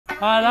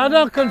All right, I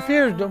done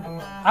confused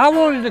them. I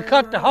wanted to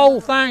cut the whole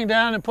thing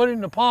down and put it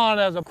in the pond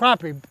as a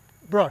crappie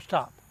brush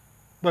top.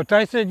 But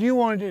they said you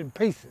wanted it in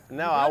pieces.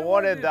 No, I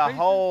wanted the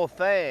whole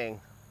thing,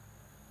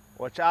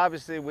 which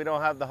obviously we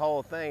don't have the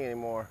whole thing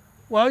anymore.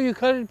 Well, you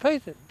cut it in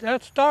pieces.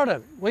 That's the start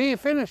of it. We ain't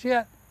finished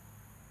yet.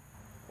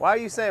 Why are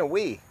you saying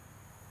we?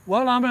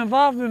 Well, I'm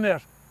involved in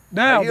this.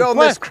 Now, are you on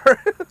this crew?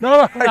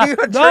 No, are you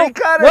a tree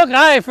cutter? Look,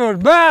 hey, if it was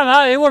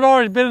bad, it would have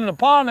already been in the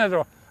pond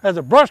as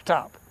a brush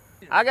top.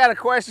 I got a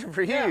question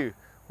for you. Yeah.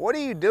 What are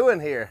you doing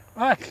here?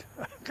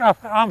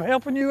 I'm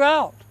helping you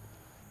out.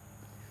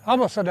 I'm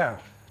gonna sit down.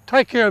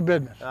 Take care of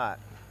business. All right.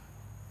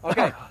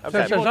 Okay.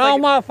 Since it's all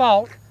my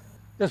fault,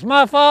 it's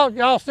my fault,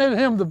 y'all send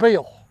him the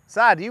bill.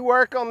 Si, do you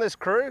work on this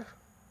crew?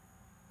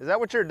 Is that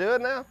what you're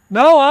doing now?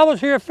 No, I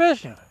was here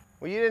fishing.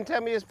 Well, you didn't tell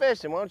me you was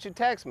fishing. Why don't you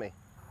text me?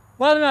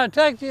 Why didn't I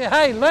text you?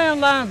 Hey,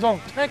 landlines on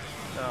text.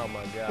 Oh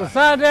my God.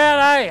 Besides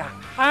that, hey,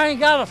 I ain't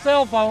got a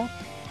cell phone.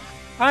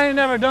 I ain't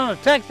never done a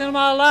text in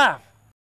my life.